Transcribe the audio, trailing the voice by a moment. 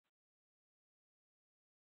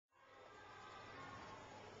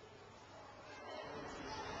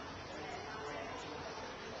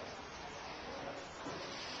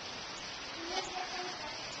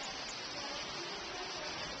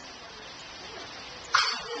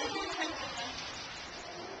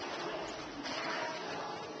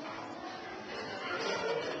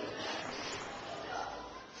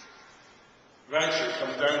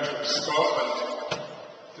from Scotland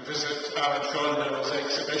to visit Alan Thornhill's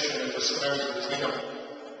exhibition in the Stroud Museum.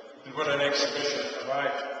 And what an exhibition!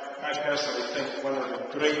 I personally think one of the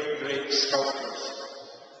great sculptors,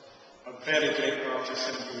 a very great artist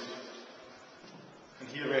indeed. And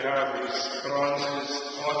here we have his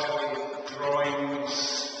bronzes, pottery,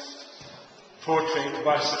 drawings, portrait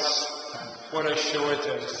busts. What a show it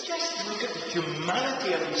is. Just look at the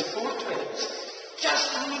humanity of these portraits.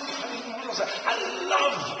 Just look how he models it.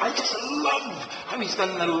 I just love how he's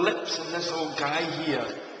done the lips on this old guy here.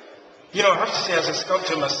 You know, I have to say, as a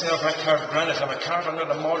sculptor myself, I carve granite. I'm a carver,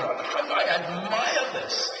 not a modern. How I admire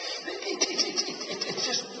this. It's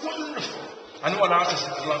just wonderful. I know an artist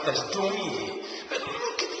that would love this, Domi, but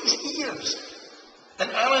look at these ears.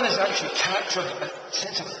 And Alan has actually captured a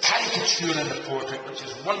sense of caricature in the portrait, which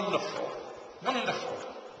is wonderful. Wonderful.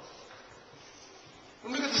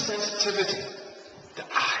 And look at the sensitivity, the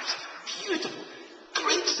art, beautiful,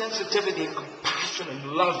 great sensitivity and compassion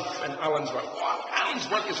and love in Alan's work. Wow, Alan's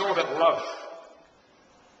work is all about love.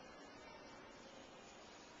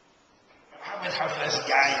 I would have this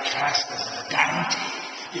guy cast as Dante,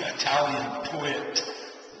 the Italian poet.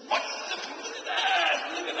 Wonderful, look at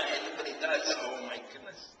that, what he does. Oh my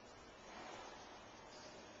goodness.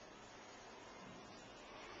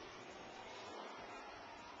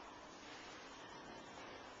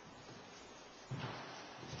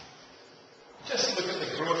 Just look at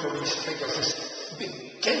the growth of these figures, this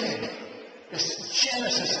beginning, this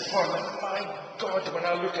genesis forming. My God, when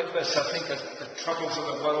I look at this, I think of the troubles of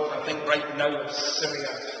the world. I think right now of Syria,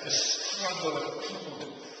 the struggle of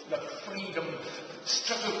people, the freedom, the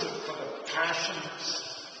struggle for the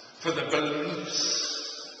passions, for the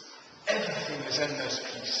beliefs. Everything is in this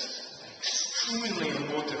piece. Extremely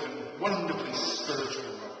emotive and wonderfully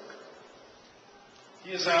spiritual work.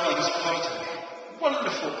 Here's Alan's pottery.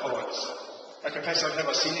 Wonderful poets. I confess I've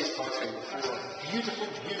never seen his pottery before. Beautiful,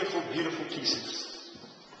 beautiful, beautiful pieces.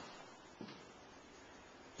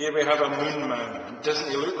 Here we have a moon man. Doesn't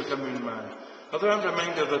he look like a moon man? Although I'm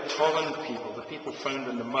reminded of the Tolland people, the people found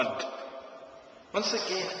in the mud. Once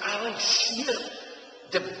again, Alan's sheer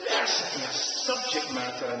diversity of subject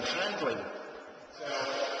matter and handling.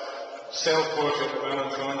 Self-portrait of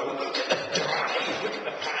Alan Thornhill. Look at the drive, look at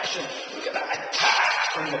the passion, look at the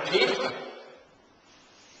attack on the paper.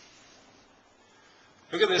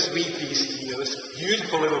 Look at this wee piece here, this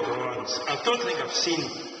beautiful little bronze. I don't think I've seen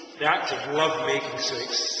the act of love making so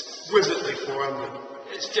exquisitely formed.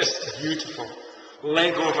 It's just beautiful.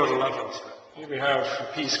 Leg over lovers. Here we have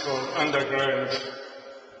a piece called Underground,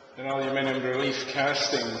 an aluminium relief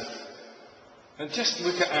casting. And just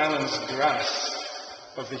look at Alan's grasp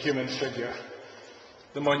of the human figure.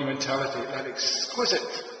 The monumentality, that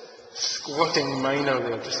exquisite squatting miner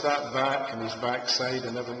there, just that back and his backside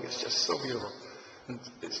and everything. It's just so beautiful. And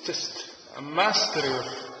it's just a mastery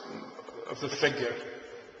of the figure,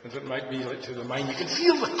 as it might be like to the mind. You can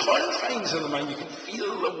feel the confines of the mind. You can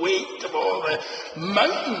feel the weight of all the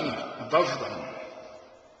mountain above them.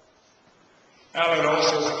 Alan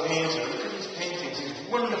also is a painter. Look at his paintings, these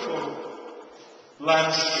wonderful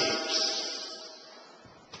landscapes.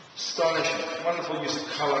 Astonishing. Wonderful use of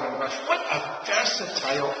colour and brush. What a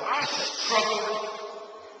versatile artist. Struggle.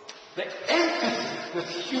 The empathy with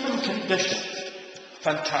human condition.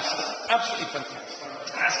 Fantastic. Absolutely fantastic.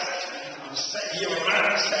 Fantastic. I'm sitting here with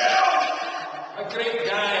myself. A great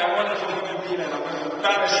guy, a wonderful human being, and I'm going to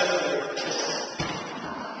embarrass him.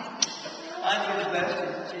 I'm going to embarrass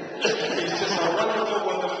him. He's just a wonderful,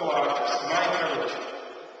 wonderful artist. My courage.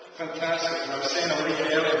 Fantastic. And I was saying a little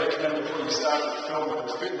earlier, but then before you started the film, I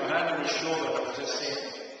was putting my hand on his shoulder and I was just saying,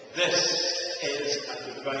 this is a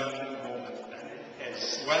divine moment. And it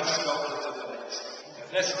is one sculptor to the next. And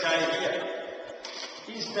this guy here,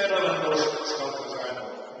 he's better than most sculptors I know.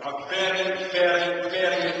 A very, very,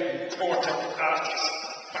 very important artist.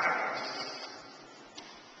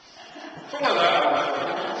 Full of that.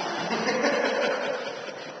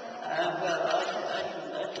 Well,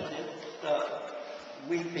 I should start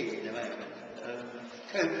weeping in a moment,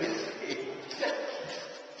 copiously.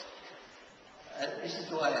 This is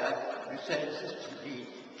why I so insistently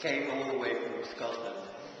came all the way from Scotland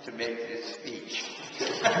to make this speech.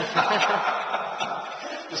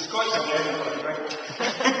 The Scots are everybody, right?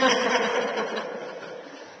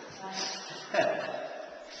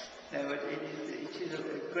 No, but it is a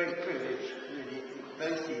great privilege, really.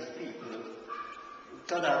 Both these people have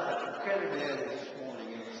got up incredibly early this morning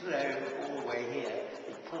and flown all the way here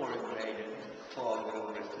in pouring rain and fog and all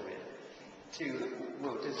the rest of it.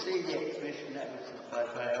 To see the exhibition. That was my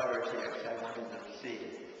priority. Actually, I wanted them to see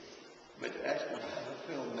it. But actually, to have a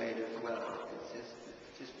film made as well, it's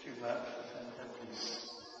just too much for some countries.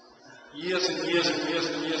 Years and years and years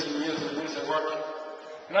and years and years and years of work.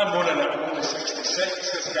 And I'm moaning that I'm only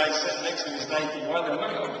 66. This guy sitting next to me is 91. And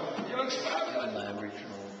I'm like, he looks fabulous. My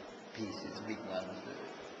original pieces, big ones,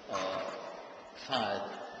 are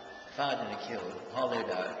fired in a kiln, hollowed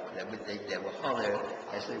out. They were hollow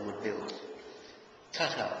as they were built,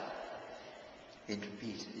 cut up into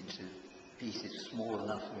pieces small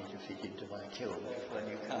enough for me to fit into my kiln. When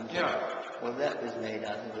you come to it, well, that was made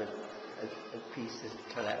out of a piece that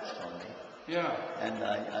collapsed on me. Yeah. And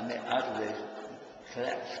I made out of the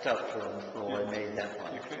collapsed sculpture on the floor, I made that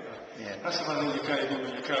one. Yeah. That's the one thing you can't do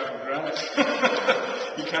when you carve in granite.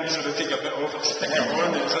 You can't sort of take a bit off and stick it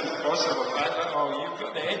on. It's impossible. You've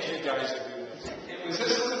got the edge, you guys are doing. It was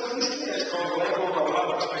this little thing here. It's called Lego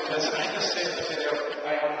Galactus because I just said to you,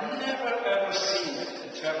 I have never ever seen it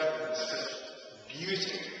interpreted with such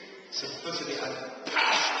beauty, simplicity, and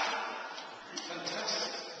passion.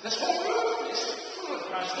 Fantastic. This whole room is full of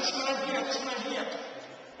passion. This man here, this man here.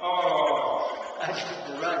 Oh. I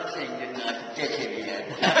did the right thing, didn't I, to get him again?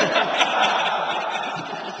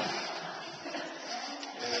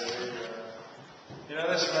 You know,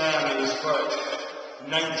 this man is what,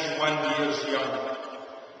 91 years young.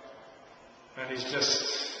 And he's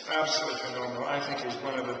just absolutely phenomenal. I think he's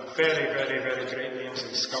one of the very, very, very great names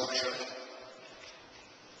in sculpture.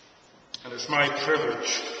 And it's my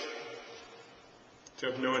privilege to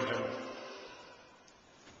have known him.